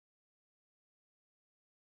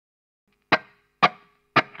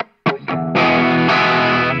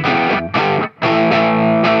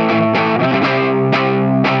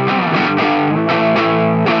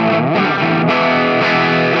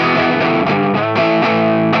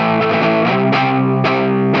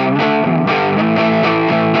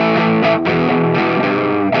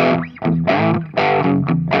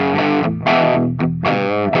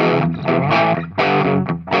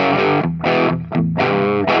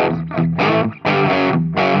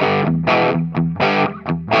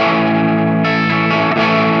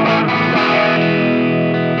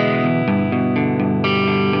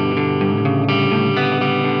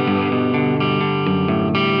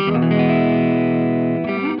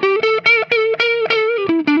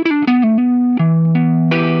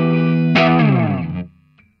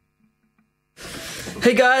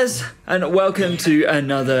Hey guys, and welcome to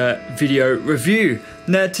another video review.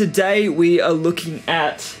 Now today we are looking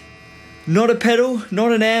at not a pedal,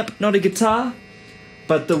 not an amp, not a guitar,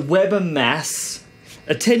 but the Weber Mass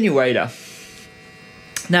Attenuator.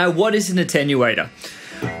 Now what is an attenuator?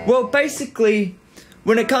 Well, basically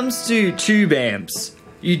when it comes to tube amps,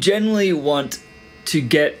 you generally want to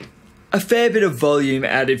get a fair bit of volume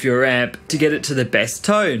out of your amp to get it to the best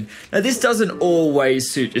tone. Now this doesn't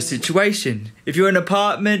always suit your situation. If you're in an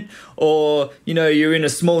apartment or you're in a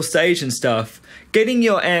small stage and stuff, getting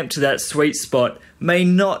your amp to that sweet spot may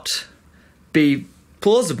not be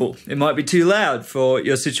plausible. It might be too loud for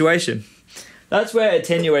your situation. That's where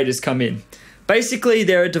attenuators come in. Basically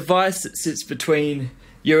they're a device that sits between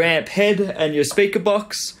your amp head and your speaker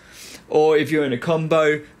box, or if you're in a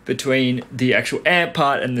combo, between the actual amp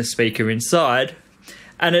part and the speaker inside,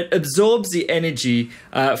 and it absorbs the energy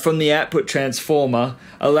from the output transformer,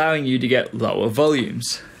 allowing you to get lower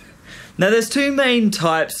volumes. Now there's two main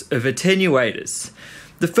types of attenuators.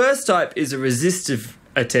 The first type is a resistive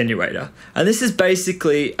attenuator, and this is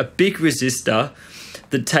basically a big resistor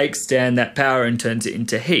that takes down that power and turns it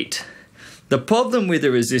into heat. The problem with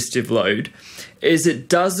a resistive load is it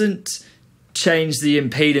doesn't change the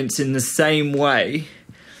impedance in the same way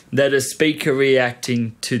that a speaker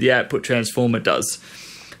reacting to the output transformer does.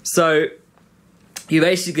 So you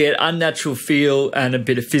basically get unnatural feel and a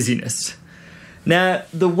bit of fizziness. Now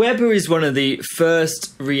the Weber is one of the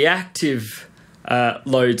first reactive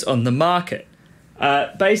loads on the market.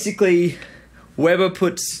 Basically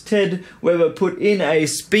Ted Weber put in a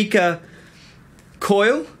speaker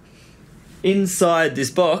coil inside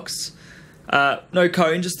this box, no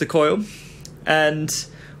cone, just the coil, and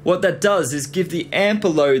what that does is give the amp a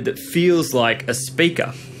load that feels like a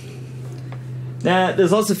speaker. Now,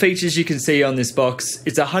 there's lots of features you can see on this box.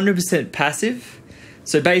 It's 100% passive.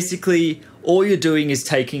 So basically, all you're doing is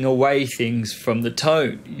taking away things from the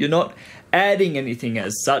tone. You're not adding anything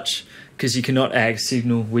as such, because you cannot add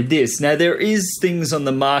signal with this. Now, there is things on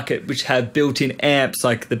the market which have built-in amps,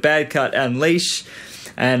 like the Bad Cut Unleash,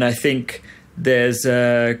 and I think there's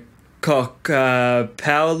a Koch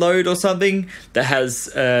power load or something that has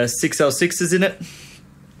 6L6s in it,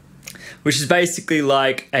 which is basically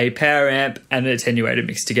like a power amp and an attenuator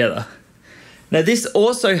mixed together. Now this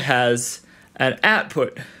also has an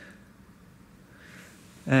output,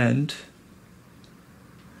 and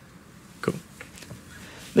cool.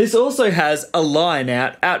 This also has a line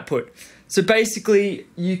out output. So basically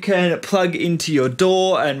you can plug into your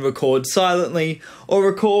DAW and record silently, or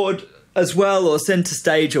record as well, or center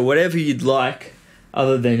stage, or whatever you'd like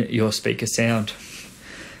other than your speaker sound.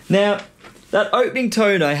 Now that opening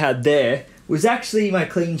tone I had there was actually my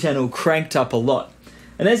clean channel cranked up a lot,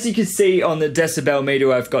 and as you can see on the decibel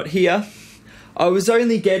meter I've got here, I was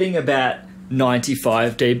only getting about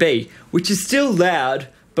 95 dB, which is still loud,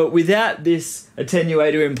 but without this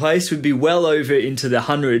attenuator in place would be well over into the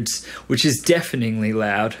hundreds, which is deafeningly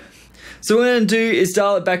loud. So what I'm going to do is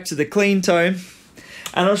dial it back to the clean tone,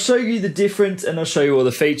 and I'll show you the difference, and I'll show you all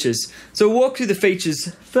the features. So we'll walk through the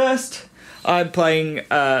features first. I'm playing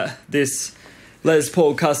this Les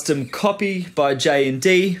Paul custom copy by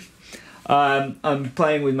J&D. I'm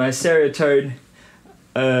playing with my ceriatone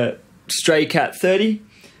Stray Cat 30.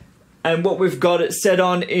 And what we've got it set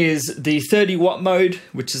on is the 30 watt mode,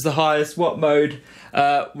 which is the highest watt mode,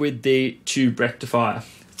 with the tube rectifier.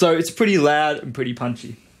 So it's pretty loud and pretty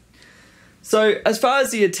punchy. So as far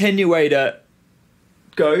as the attenuator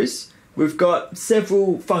goes, we've got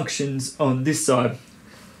several functions on this side.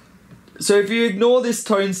 So if you ignore this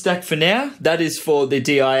tone stack for now, that is for the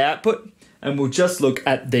DI output, and we'll just look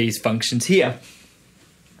at these functions here.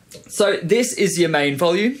 So this is your main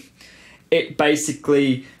volume. It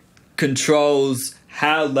basically controls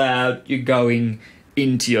how loud you're going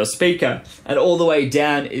into your speaker, and all the way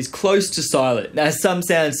down is close to silent. Now some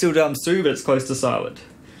sound still comes through, but it's close to silent.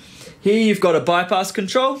 Here you've got a bypass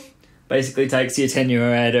control. Basically takes the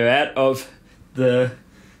attenuator out of the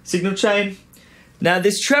signal chain. Now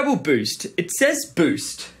this treble boost, it says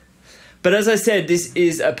boost, but as I said, this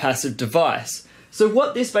is a passive device. So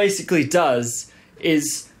what this basically does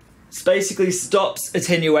is basically stops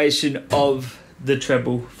attenuation of the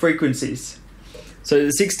treble frequencies. So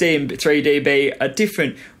the 16 and 3 dB are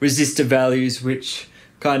different resistor values which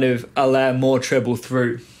kind of allow more treble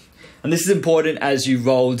through. And this is important as you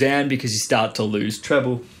roll down because you start to lose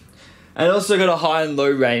treble. And also got a high and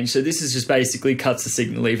low range, so this is just basically cuts the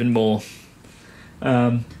signal even more.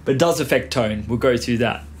 But it does affect tone, we'll go through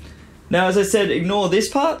that. Now as I said, ignore this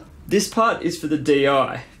part. This part is for the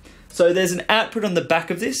DI. So there's an output on the back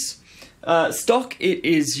of this. Stock, it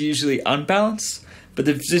is usually unbalanced,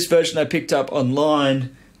 but this version I picked up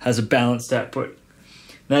online has a balanced output.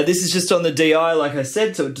 Now this is just on the DI, like I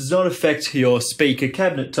said, so it does not affect your speaker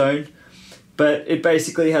cabinet tone, but it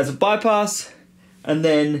basically has a bypass and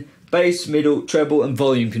then bass, middle, treble and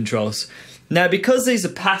volume controls. Now because these are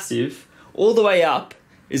passive, all the way up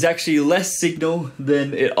is actually less signal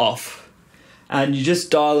than it off. And you just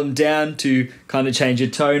dial them down to kind of change your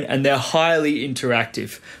tone, and they're highly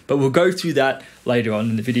interactive. But we'll go through that later on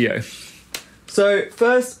in the video. So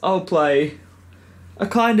first I'll play a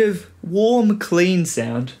kind of warm, clean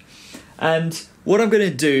sound. And what I'm going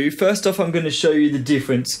to do, first off I'm going to show you the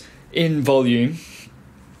difference in volume.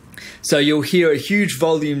 So you'll hear a huge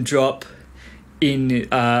volume drop in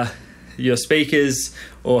your speakers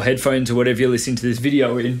or headphones or whatever you're listening to this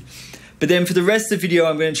video in. But then for the rest of the video,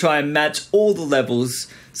 I'm going to try and match all the levels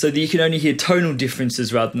so that you can only hear tonal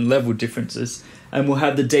differences rather than level differences. And we'll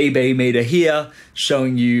have the dB meter here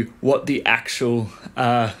showing you what the actual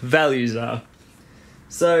values are.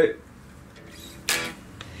 So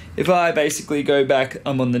if I basically go back,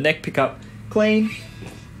 I'm on the neck pickup clean.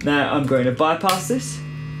 Now I'm going to bypass this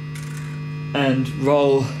and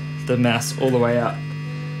roll the mass all the way up.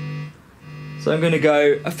 So I'm going to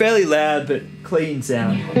go a fairly loud but clean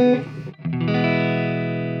sound.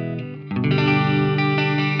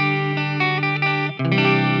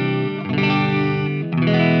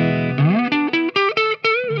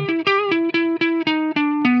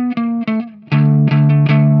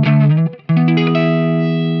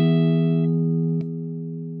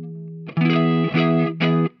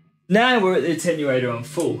 Now we're at the attenuator on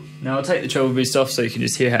full. Now I'll take the treble boost off so you can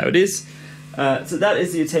just hear how it is. So that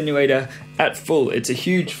is the attenuator at full. It's a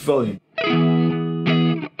huge volume.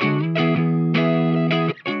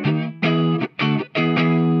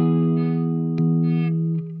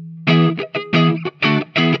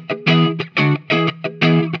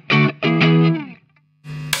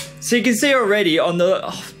 So you can see already on the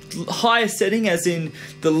highest setting, as in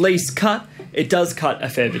the least cut, it does cut a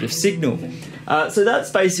fair bit of signal. So that's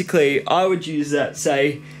basically, I would use that,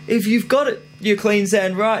 say, if you've got it, your clean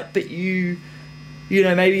sound right, but you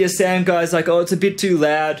know, maybe your sound guy's like, oh, it's a bit too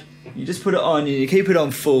loud, you just put it on and you keep it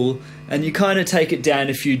on full, and you kind of take it down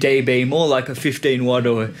a few dB, more like a 15 watt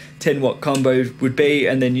or a 10 watt combo would be,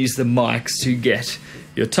 and then use the mics to get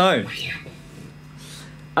your tone.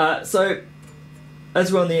 So,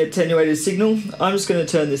 as we're on the attenuated signal, I'm just going to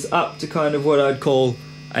turn this up to kind of what I'd call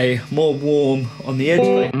a more warm on the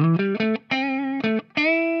edge clean.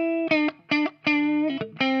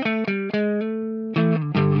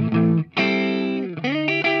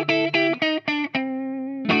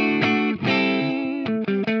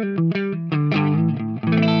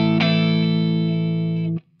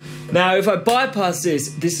 Now, if I bypass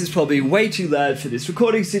this is probably way too loud for this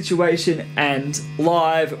recording situation, and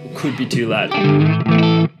live could be too loud.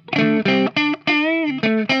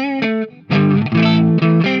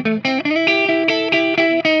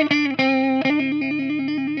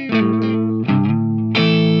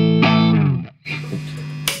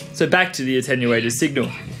 So back to the attenuated signal.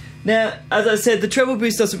 Now, as I said, the treble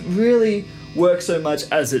boost doesn't really work so much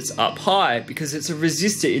as it's up high because it's a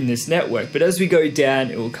resistor in this network, but as we go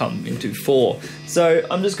down it will come into 4. So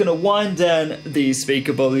I'm just going to wind down the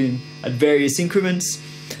speaker volume at various increments,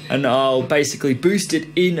 and I'll basically boost it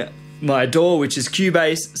in my DAW, which is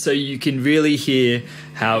Cubase, so you can really hear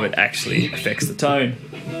how it actually affects the tone.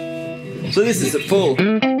 So this is at full.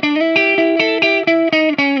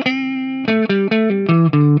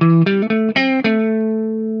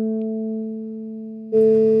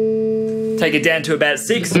 Take it down to about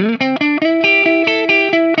 6. Take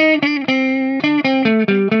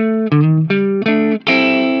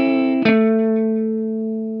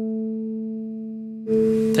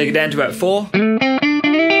it down to about 4.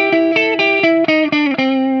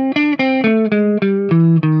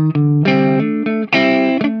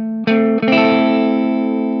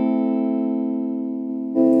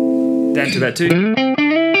 Down to about 2.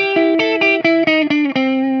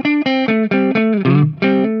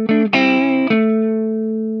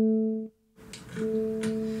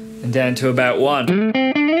 Down to about 1.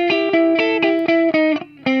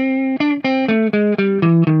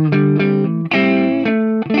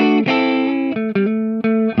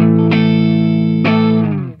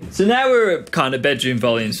 So now we're at kind of bedroom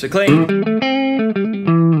volumes for clean.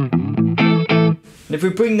 And if we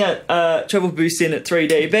bring that treble boost in at 3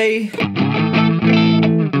 dB,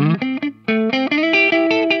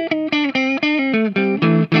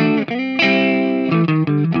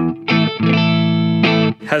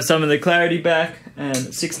 have some of the clarity back, and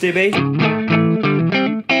 6 dB.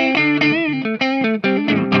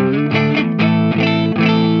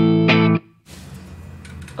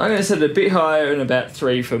 I'm going to set it a bit higher and about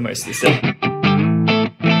 3 for most of the set.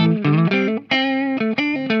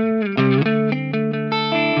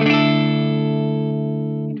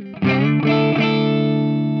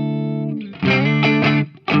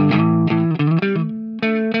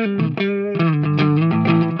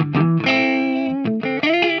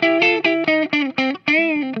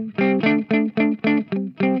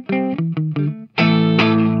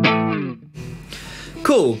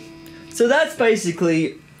 Cool. So that's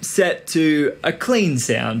basically set to a clean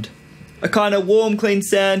sound. A kind of warm, clean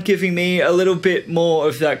sound, giving me a little bit more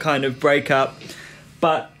of that kind of breakup,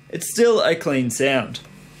 but it's still a clean sound.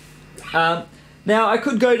 Now, I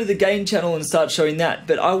could go to the gain channel and start showing that,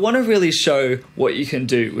 but I want to really show what you can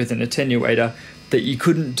do with an attenuator that you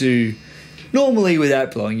couldn't do normally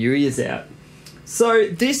without blowing your ears out. So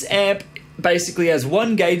this amp basically has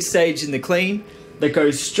one gauge stage in the clean that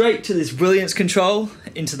goes straight to this brilliance control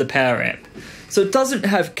into the power amp. So it doesn't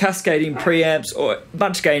have cascading preamps or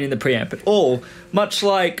much gain in the preamp at all, much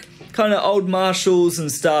like kind of old Marshalls and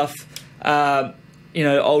stuff, you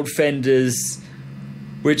know, old Fenders,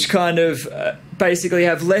 which kind of basically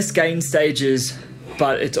have less gain stages,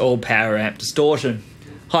 but it's all power amp distortion.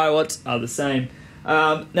 High watts are the same.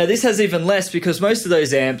 Now this has even less because most of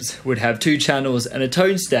those amps would have 2 channels and a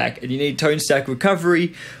tone stack, and you need tone stack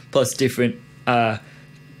recovery plus different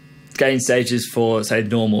gain stages for, say,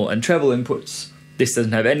 normal and treble inputs. This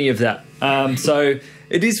doesn't have any of that. So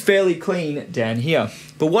it is fairly clean down here.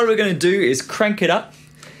 But what we're going to do is crank it up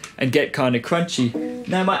and get kind of crunchy.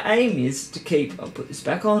 Now my aim is to keep, I'll put this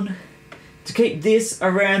back on, to keep this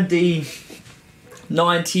around the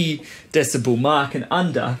 90 decibel mark and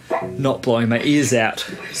under, not blowing my ears out.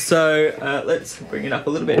 So let's bring it up a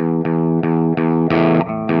little bit.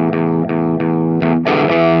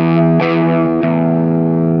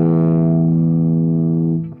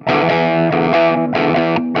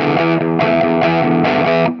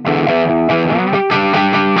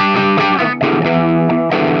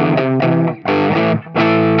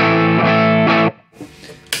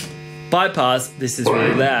 Bypass, this is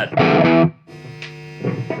really loud.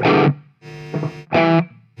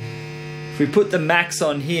 If we put the max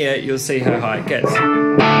on here, you'll see how high it gets.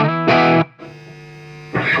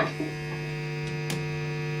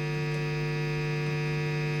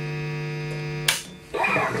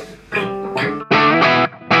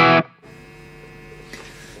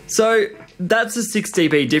 So that's a 6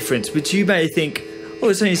 dB difference, which you may think, oh,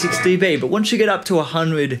 it's only 6 dB, but once you get up to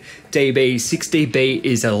 100 dB, 6 dB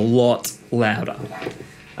is a lot louder.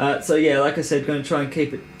 So yeah, like I said, going to try and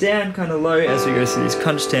keep it down kind of low as we go through these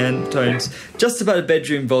crunch down tones, just about a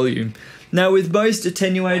bedroom volume. Now with most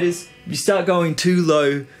attenuators, you start going too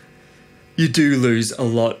low, you do lose a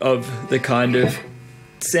lot of the kind of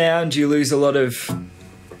sound, you lose a lot of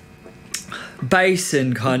bass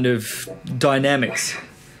and kind of dynamics.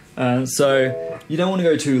 So you don't want to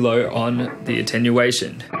go too low on the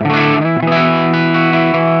attenuation.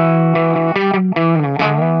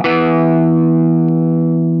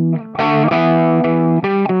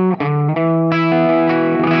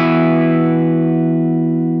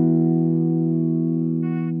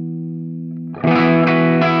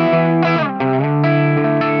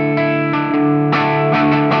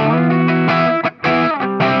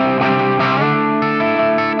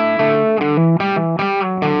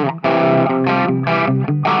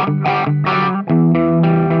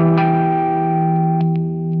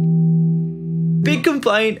 Big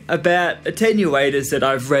complaint about attenuators that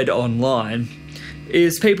I've read online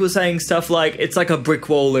is people saying stuff like, it's like a brick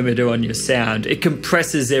wall limiter on your sound. It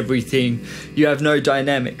compresses everything. You have no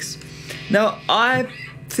dynamics. Now, I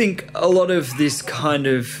think a lot of this kind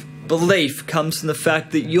of belief comes from the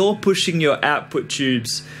fact that you're pushing your output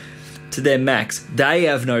tubes to their max. They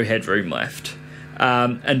have no headroom left.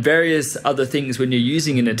 And various other things when you're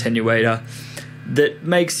using an attenuator that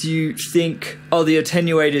makes you think, oh, the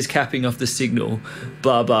attenuator is capping off the signal,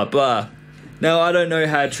 blah, blah, blah. Now, I don't know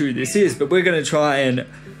how true this is, but we're going to try and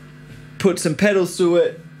put some pedals to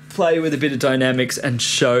it, play with a bit of dynamics, and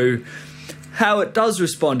show how it does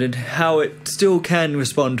respond and how it still can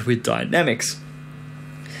respond with dynamics.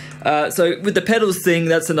 So with the pedals thing,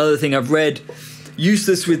 that's another thing I've read.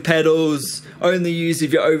 Useless with pedals, only use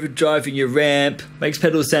if you're overdriving your ramp, makes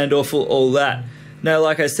pedals sound awful, all that. Now,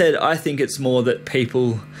 like I said, I think it's more that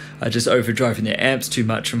people are just overdriving their amps too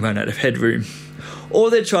much and run out of headroom.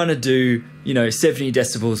 Or they're trying to do, you know, 70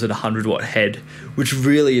 decibels at a 100 watt head, which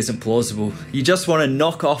really isn't plausible. You just want to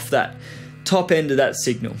knock off that top end of that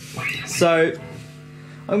signal. So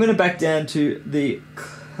I'm going to back down to the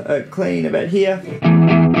clean about here.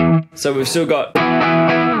 So we've still got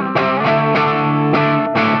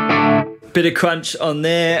Bit of crunch on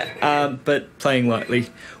there, but playing lightly,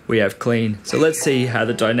 we have clean. So let's see how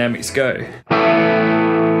the dynamics go.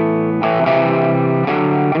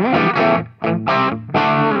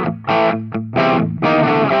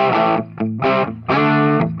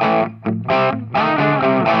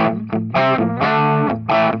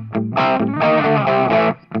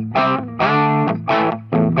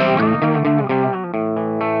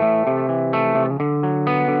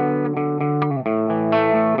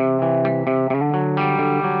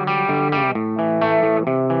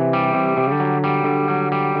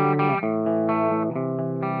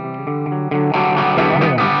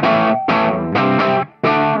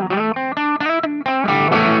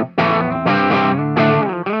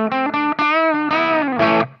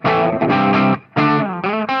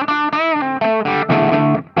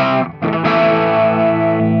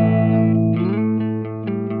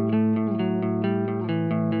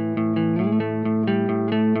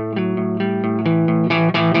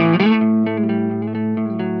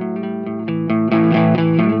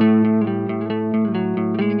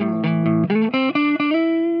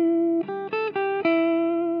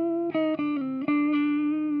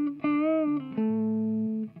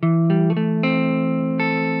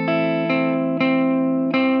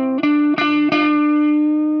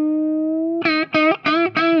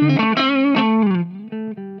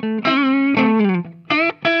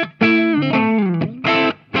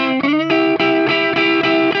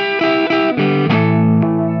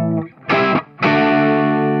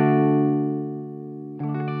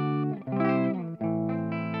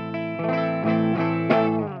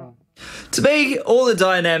 To me, all the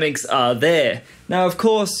dynamics are there. Now, of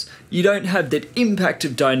course, you don't have that impact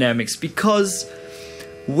of dynamics because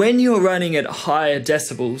when you're running at higher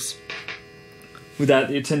decibels, without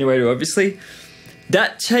the attenuator obviously,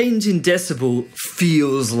 that change in decibel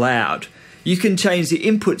feels loud. You can change the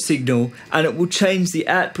input signal and it will change the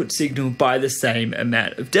output signal by the same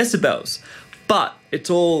amount of decibels, but it's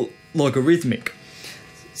all logarithmic.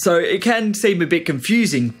 So it can seem a bit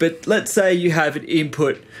confusing, but let's say you have an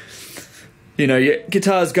input, you know, your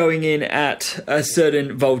guitar's going in at a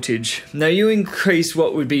certain voltage. Now you increase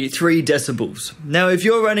what would be 3 decibels. Now if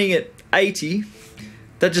you're running at 80,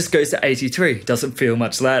 that just goes to 83. Doesn't feel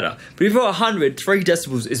much louder. But if you're 100, 3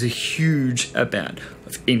 decibels is a huge amount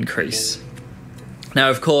of increase.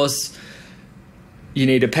 Now of course, you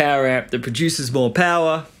need a power amp that produces more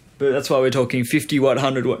power, but that's why we're talking 50 watt,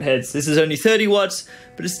 100 watt heads. This is only 30 watts,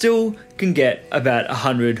 but it still can get about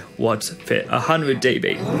 100 watts, 100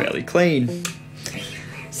 dB, fairly clean.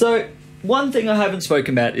 So one thing I haven't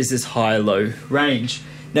spoken about is this high-low range.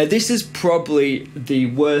 Now this is probably the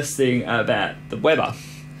worst thing about the Weber.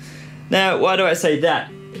 Now why do I say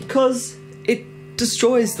that? Because it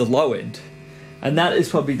destroys the low end, and that is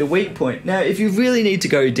probably the weak point. Now if you really need to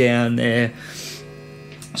go down there,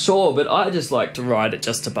 sure, but I just like to ride it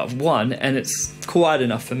just above 1 and it's quiet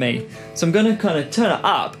enough for me. So I'm going to kind of turn it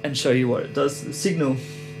up and show you what it does to the signal.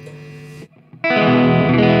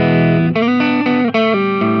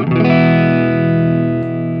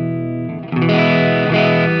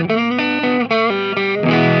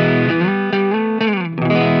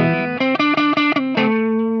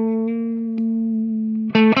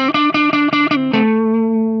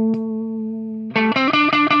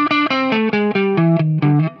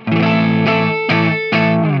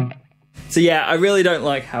 So yeah, I really don't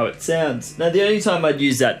like how it sounds. Now the only time I'd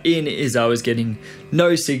use that in is I was getting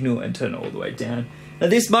no signal and turn it all the way down. Now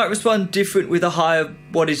this might respond different with a higher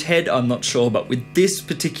wattage head, I'm not sure, but with this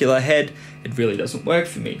particular head, it really doesn't work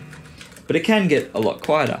for me. But it can get a lot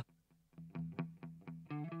quieter.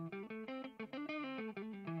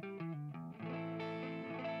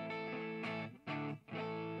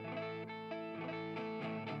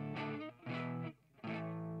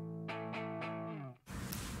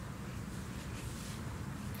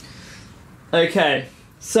 Okay,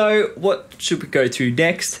 so what should we go through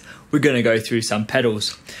next? We're going to go through some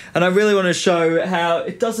pedals. And I really want to show how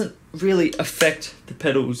it doesn't really affect the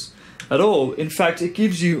pedals at all. In fact, it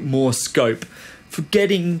gives you more scope for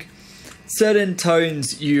getting certain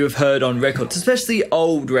tones you have heard on records, especially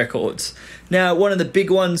old records. Now, one of the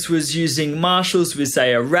big ones was using Marshalls with,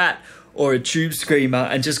 say, a Rat or a Tube Screamer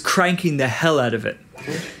and just cranking the hell out of it.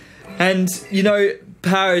 And, you know,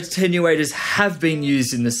 power attenuators have been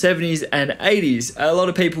used in the 70s and 80s. A lot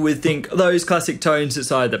of people would think those classic tones,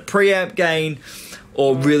 it's either preamp gain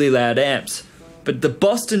or really loud amps. But the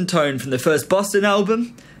Boston tone from the first Boston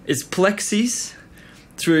album is plexis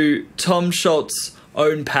through Tom Scholz's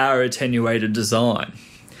own power attenuator design.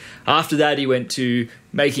 After that, he went to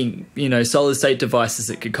making, you know, solid state devices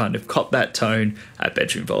that could kind of cop that tone at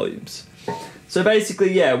bedroom volumes. So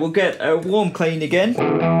basically, yeah, we'll get a warm clean again.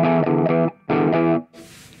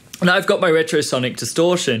 And I've got my Retrosonic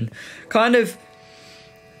Distortion, kind of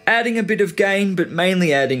adding a bit of gain, but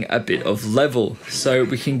mainly adding a bit of level, so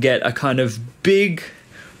we can get a kind of big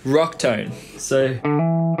rock tone. So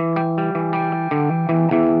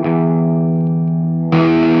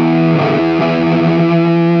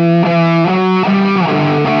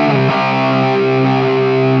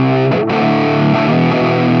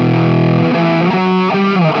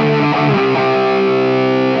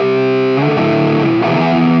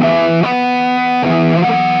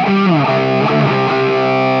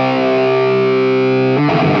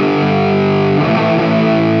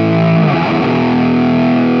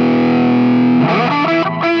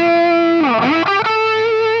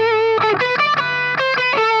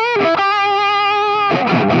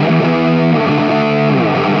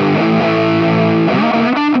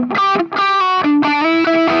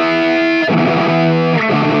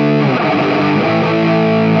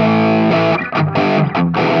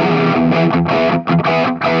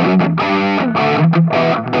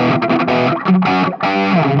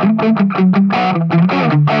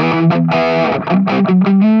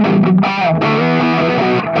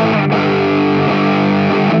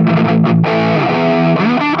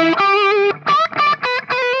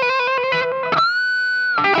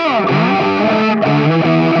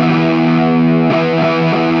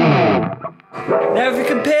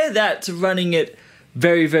to running it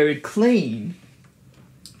very, very clean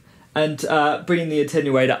and bringing the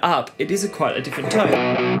attenuator up, it is quite a different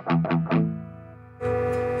tone.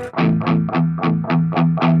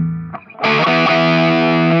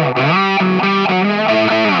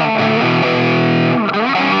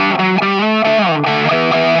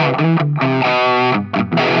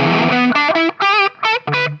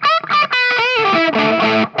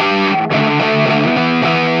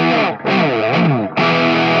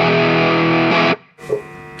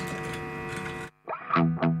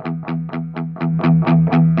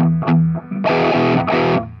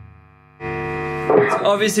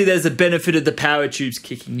 Obviously, there's a benefit of the power tubes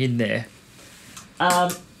kicking in there.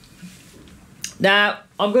 Now,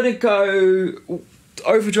 I'm going to go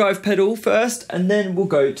overdrive pedal first, and then we'll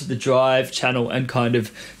go to the drive channel and kind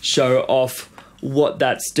of show off what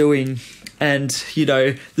that's doing. And, you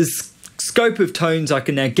know, the scope of tones I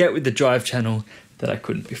can now get with the drive channel that I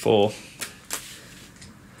couldn't before.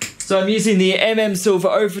 So I'm using the MM Silver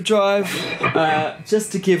Overdrive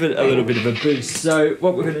just to give it a little bit of a boost. So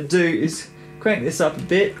what we're going to do is crank this up a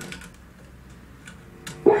bit.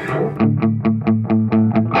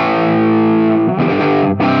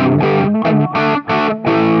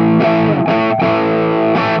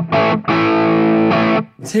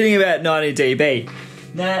 It's hitting about 90 dB.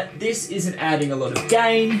 Now, this isn't adding a lot of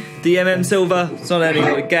gain. The MM Silver, it's not adding a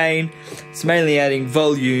lot of gain. It's mainly adding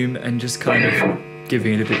volume and just kind of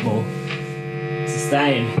giving it a bit more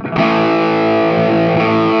sustain.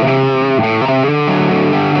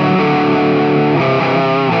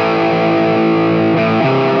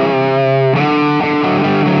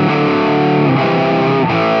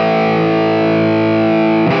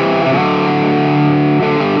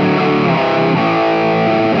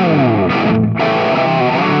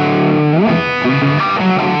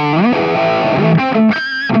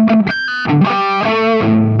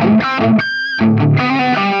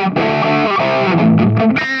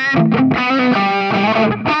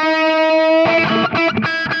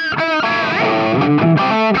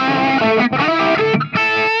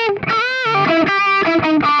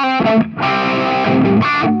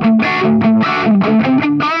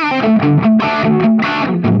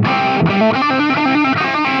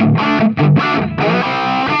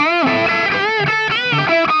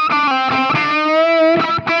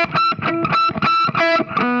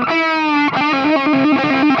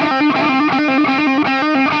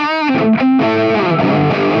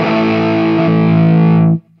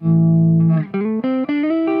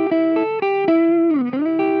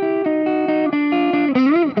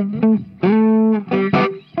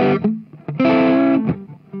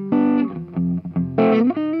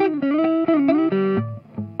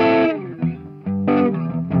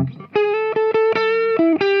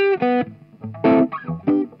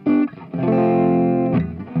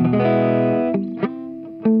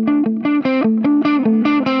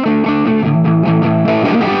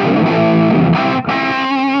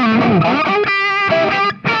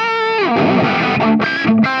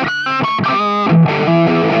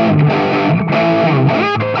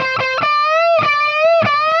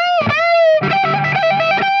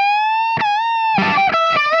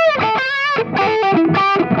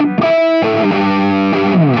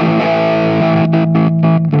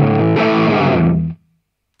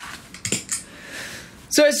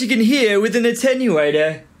 as you can hear, with an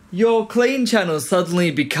attenuator, your clean channel suddenly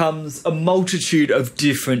becomes a multitude of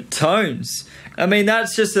different tones. I mean,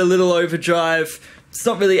 that's just a little overdrive. It's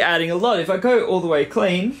not really adding a lot. If I go all the way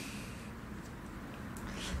clean, you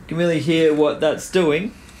can really hear what that's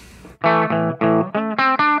doing.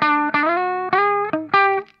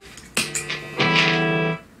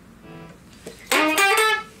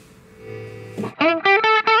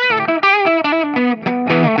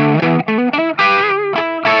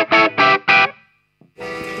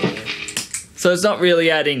 So it's not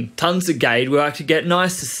really adding tons of gain. We'll actually get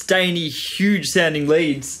nice, sustainy, huge sounding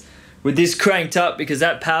leads with this cranked up because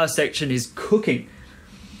that power section is cooking.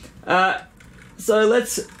 So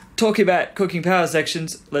let's talk about cooking power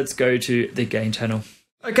sections. Let's go to the gain channel.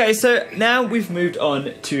 Okay, so now we've moved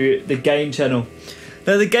on to the gain channel.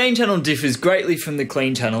 Now the gain channel differs greatly from the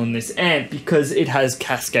clean channel in this amp because it has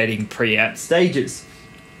cascading preamp stages.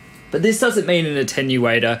 But this doesn't mean an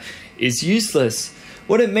attenuator is useless.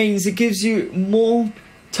 What it means, it gives you more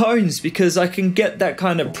tones because I can get that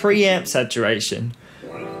kind of preamp saturation,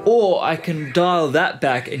 or I can dial that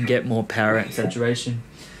back and get more power amp saturation.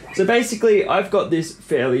 So basically, I've got this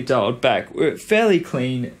fairly dialed back. We're at fairly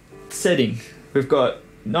clean setting. We've got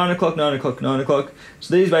 9 o'clock, 9 o'clock, 9 o'clock.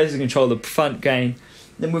 So these basically control the front gain.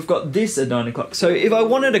 Then we've got this at 9 o'clock. So if I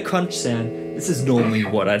wanted a crunch sound, this is normally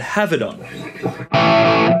what I'd have it on.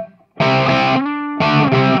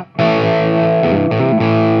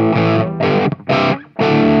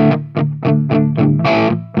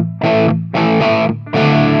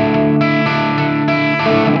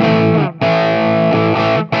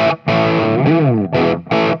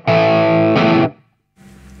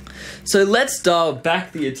 So let's dial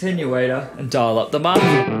back the attenuator and dial up the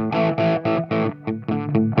master.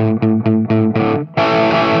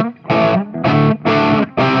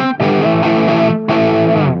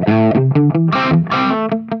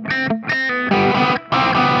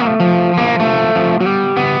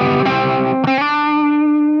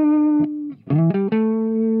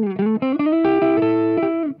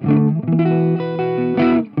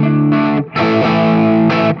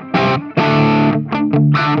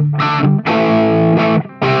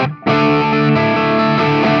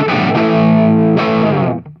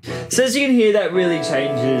 So as you can hear, that really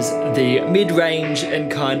changes the mid-range and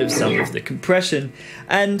kind of some of the compression,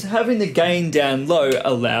 and having the gain down low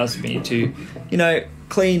allows me to, you know,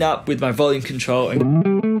 clean up with my volume control and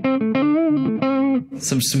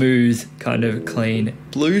some smooth kind of clean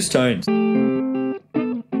blues tones.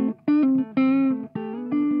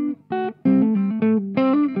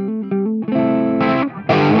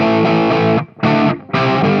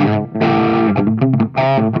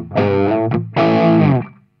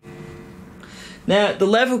 Now, the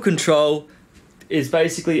level control is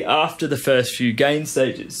basically after the first few gain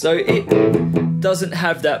stages. So it doesn't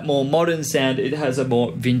have that more modern sound, it has a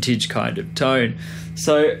more vintage kind of tone.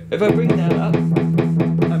 So if I bring that up,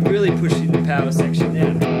 I'm really pushing the power section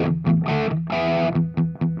down.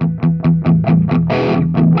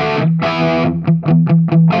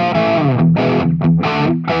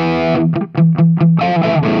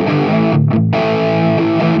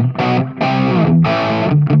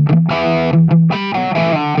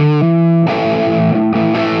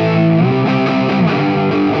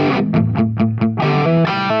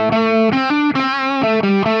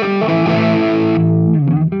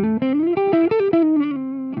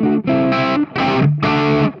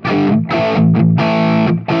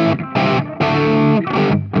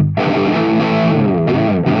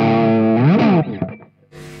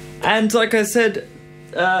 And like I said,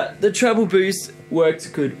 the treble boost works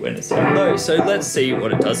good when it's down low, so let's see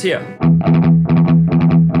what it does here.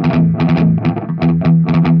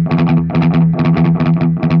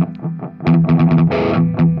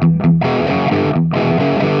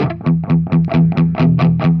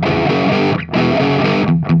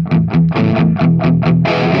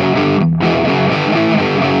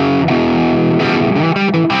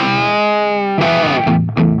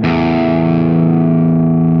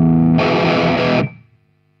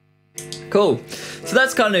 Cool. So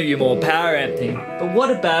that's kind of your more power amp thing. But what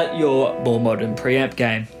about your more modern preamp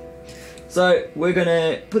game? So we're going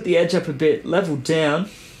to put the edge up a bit, level down.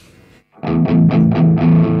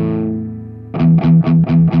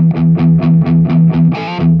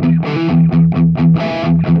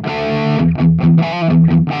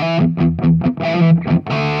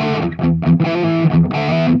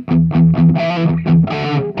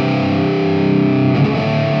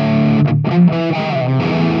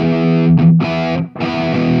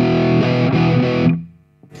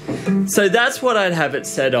 So that's what I'd have it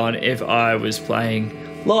set on if I was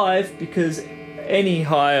playing live, because any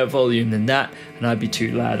higher volume than that and I'd be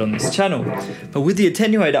too loud on this channel. But with the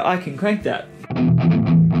attenuator, I can crank that.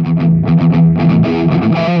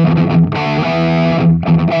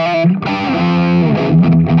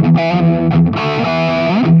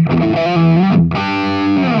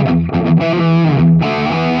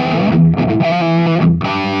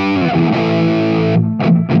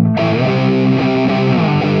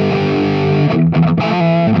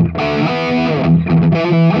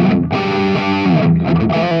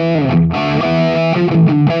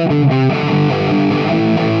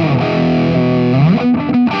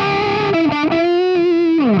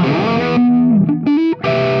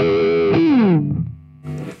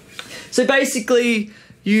 So basically,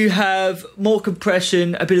 you have more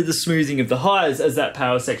compression, a bit of the smoothing of the highs as that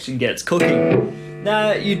power section gets cooking.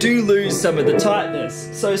 Now, you do lose some of the tightness,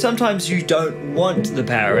 so sometimes you don't want the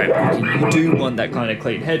power amp cooking, you do want that kind of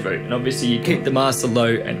clean head route, and obviously you keep the master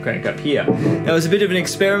low and crank up here. Now, as a bit of an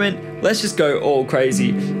experiment, let's just go all crazy.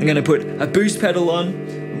 I'm going to put a boost pedal on,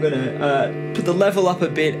 I'm going to put the level up a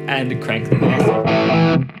bit and crank the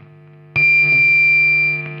master.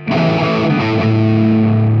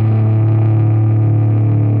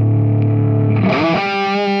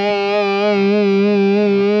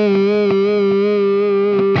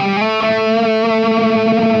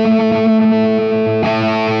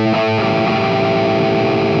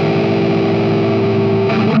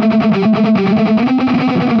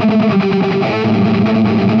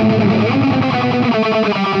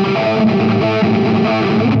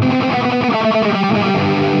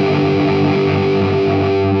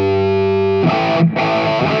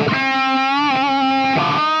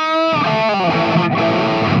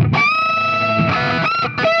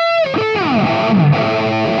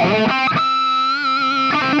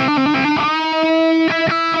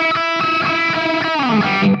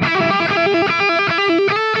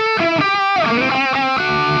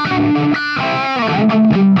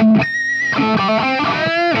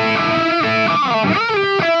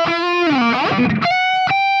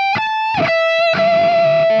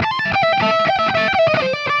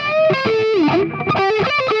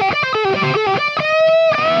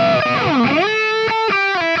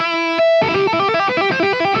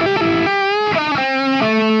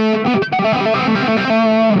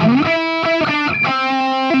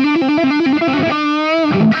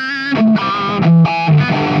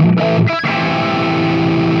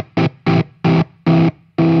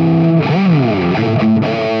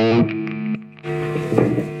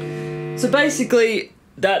 So basically,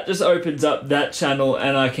 that just opens up that channel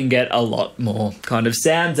and I can get a lot more kind of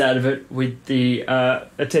sounds out of it with the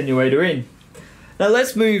attenuator in. Now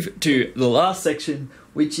let's move to the last section,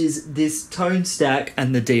 which is this tone stack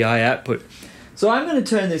and the DI output. So I'm going to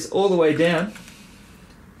turn this all the way down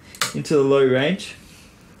into the low range,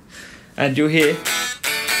 and you'll hear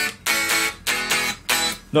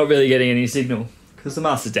not really getting any signal because the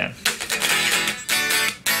master's down.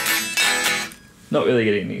 Not really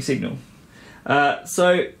getting any signal.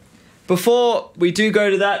 So before we do go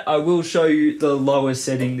to that, I will show you the lower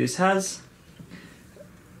setting this has.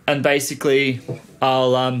 And basically,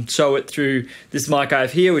 I'll show it through this mic I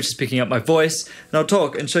have here, which is picking up my voice. And I'll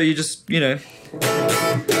talk and show you just, you know,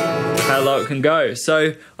 how low it can go.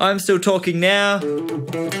 So I'm still talking now,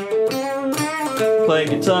 playing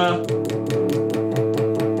guitar.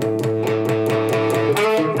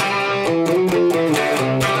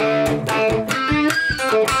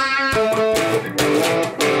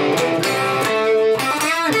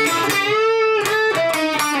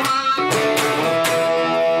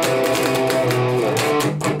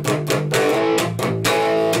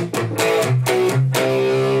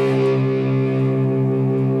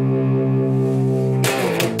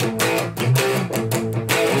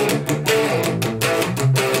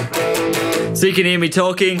 So you can hear me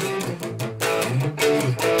talking,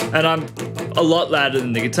 and I'm a lot louder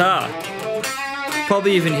than the guitar.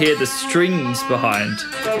 Probably even hear the strings behind.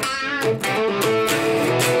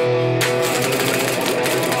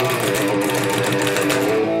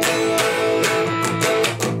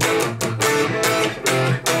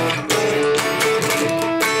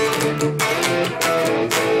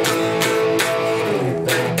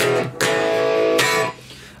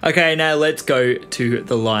 Okay, now let's go to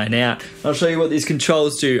the line out. I'll show you what these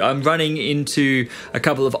controls do. I'm running into a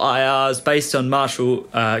couple of IRs based on Marshall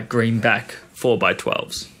Greenback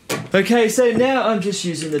 4x12s. Okay, so now I'm just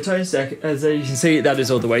using the tone stack. As you can see, that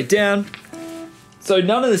is all the way down. So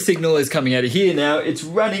none of the signal is coming out of here now. It's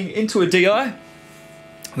running into a DI,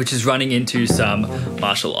 which is running into some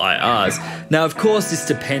Marshall IRs. Now, of course, this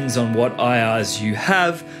depends on what IRs you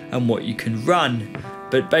have and what you can run.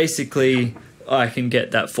 But basically, I can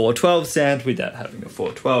get that 412 sound without having a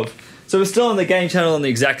 412. So we're still on the gain channel on the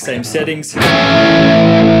exact same settings.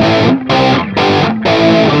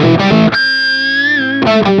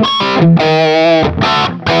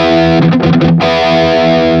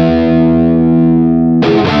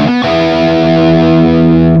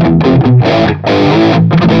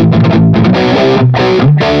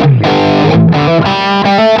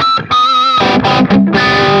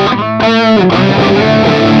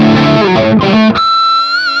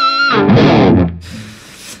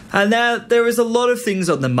 And now there is a lot of things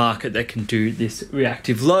on the market that can do this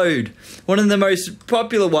reactive load. One of the most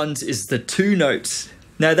popular ones is the 2 notes.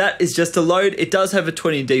 Now that is just a load. It does have a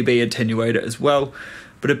 20 dB attenuator as well,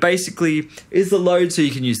 but it basically is the load so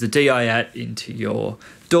you can use the DI-At into your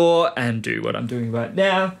DAW and do what I'm doing right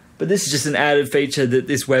now. But this is just an added feature that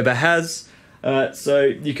this Weber has. So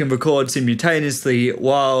you can record simultaneously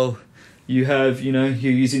while you have, you're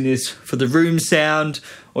using this for the room sound,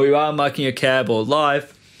 or you are miking a cab or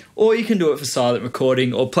live. Or you can do it for silent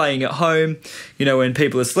recording or playing at home. When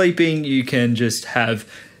people are sleeping, you can just have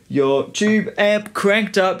your tube amp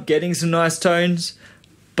cranked up, getting some nice tones,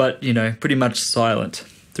 but, pretty much silent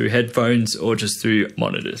through headphones or just through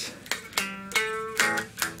monitors.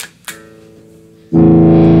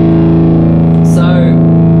 So,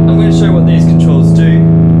 I'm going to show what these controls do.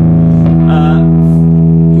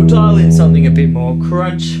 We'll dial in something a bit more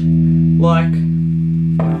crunch-like.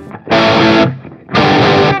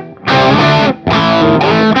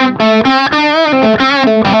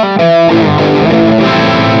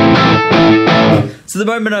 So the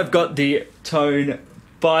moment I've got the tone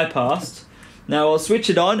bypassed, now I'll switch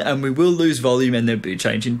it on and we will lose volume and there'll be a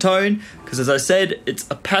change in tone, because as I said, it's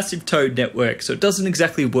a passive tone network, so it doesn't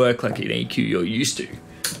exactly work like an EQ you're used to.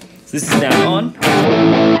 So this is now on.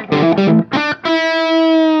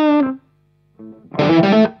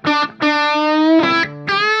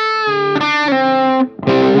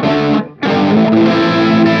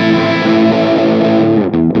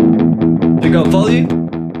 We got volume.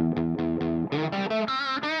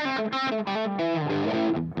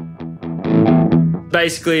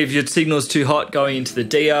 Basically, if your signal's too hot going into the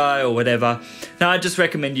DI or whatever, now I just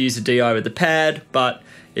recommend you use a DI with the pad, but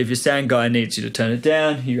if your sound guy needs you to turn it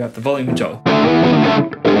down, you have the volume control.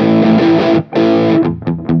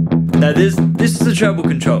 Now this is the treble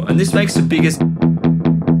control, and this makes the biggest...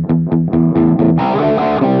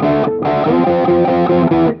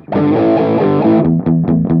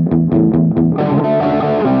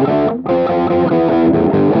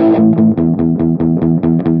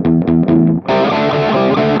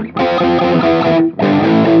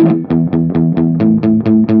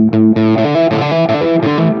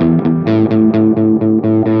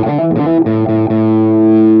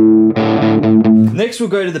 Next we'll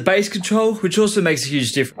go to the bass control, which also makes a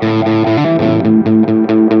huge difference.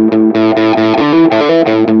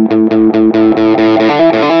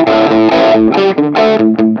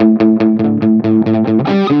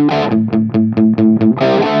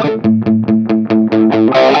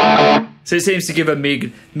 So it seems to give a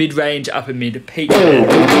mid-range, upper mid peak.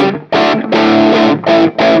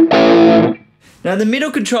 Now the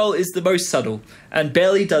middle control is the most subtle and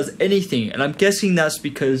barely does anything, and I'm guessing that's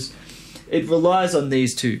because it relies on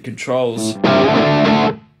these 2 controls.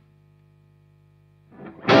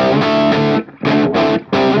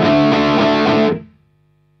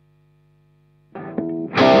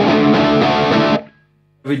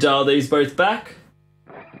 We dial these both back.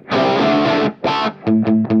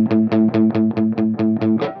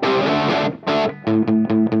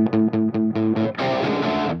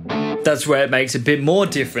 That's where it makes a bit more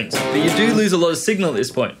difference, but you do lose a lot of signal at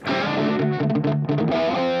this point.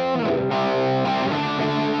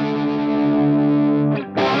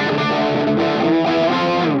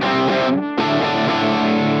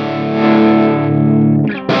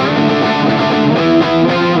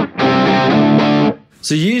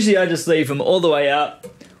 So usually I just leave them all the way out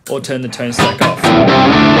or turn the tone stack off.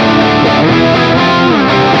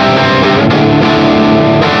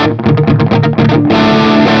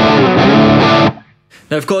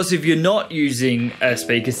 Now of course if you're not using a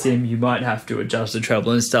speaker sim, you might have to adjust the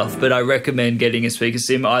treble and stuff, but I recommend getting a speaker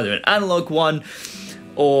sim, either an analog one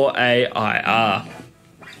or a IR.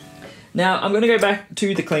 Now I'm going to go back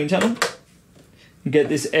to the clean channel and get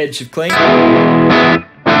this edge of clean.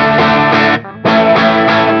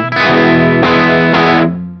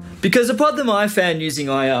 Because a problem I found using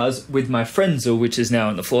IRs with my Frenzel, which is now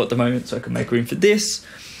on the floor at the moment so I can make room for this,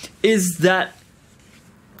 is that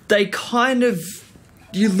they kind of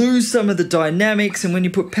you lose some of the dynamics, and when you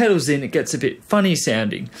put pedals in, it gets a bit funny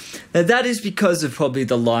sounding. Now that is because of probably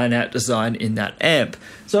the line-out design in that amp.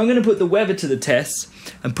 So I'm going to put the Weber to the test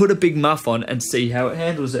and put a big muff on and see how it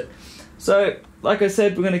handles it. So, like I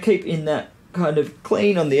said, we're going to keep in that kind of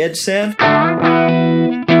clean on the edge sound.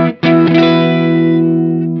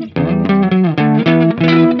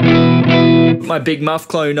 Put my big muff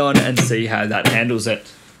clone on and see how that handles it.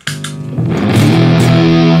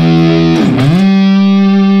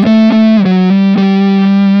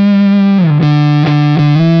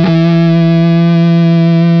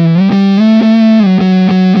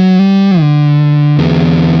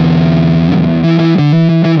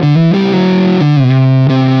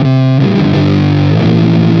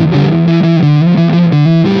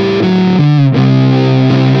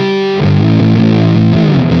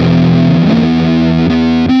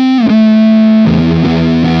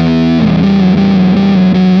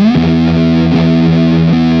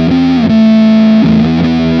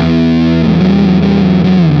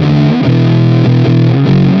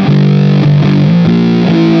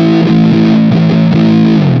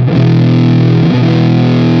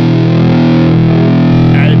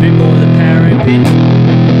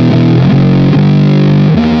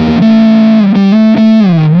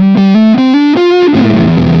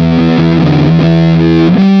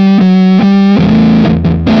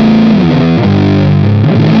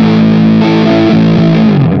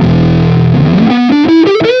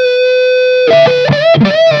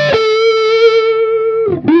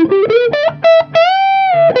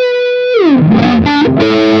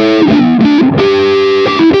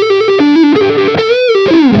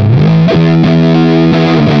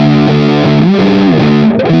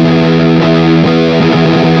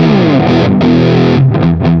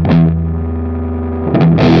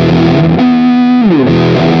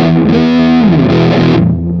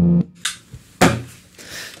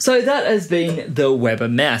 So that has been the Weber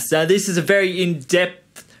Mouse. Now this is a very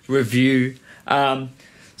in-depth review,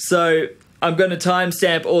 so I'm going to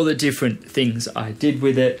timestamp all the different things I did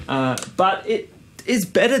with it, but it is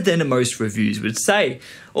better than most reviews would say.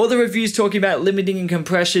 All the reviews talking about limiting and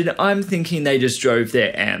compression, I'm thinking they just drove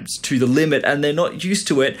their amps to the limit and they're not used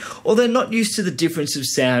to it, or they're not used to the difference of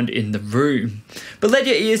sound in the room. But let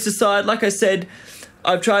your ears decide. Like I said,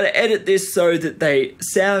 I've tried to edit this so that they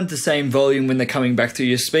sound the same volume when they're coming back through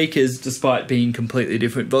your speakers, despite being completely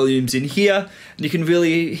different volumes in here. And you can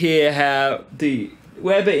really hear how the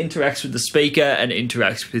Weber interacts with the speaker and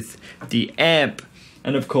interacts with the amp.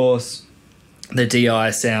 And of course, the DI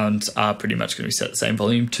sounds are pretty much going to be set the same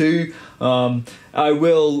volume too. I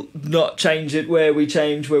will not change it where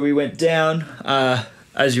we went down,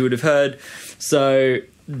 as you would have heard. So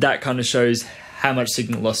that kind of shows how much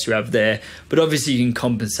signal loss you have there, but obviously you can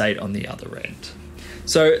compensate on the other end.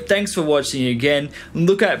 So thanks for watching again.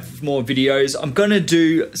 Look out for more videos. I'm going to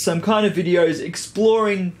do some kind of videos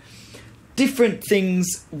exploring different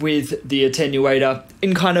things with the attenuator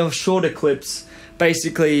in kind of shorter clips.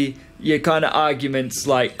 Basically, your kind of arguments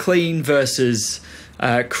like clean versus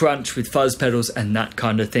crunch with fuzz pedals and that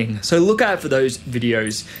kind of thing. So look out for those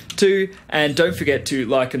videos too, and don't forget to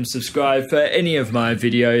like and subscribe for any of my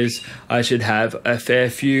videos. I should have a fair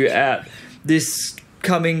few out this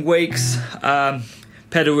coming weeks.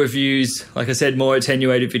 Pedal reviews, like I said, more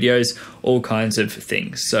attenuated videos, all kinds of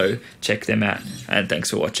things. So check them out, and thanks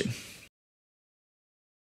for watching.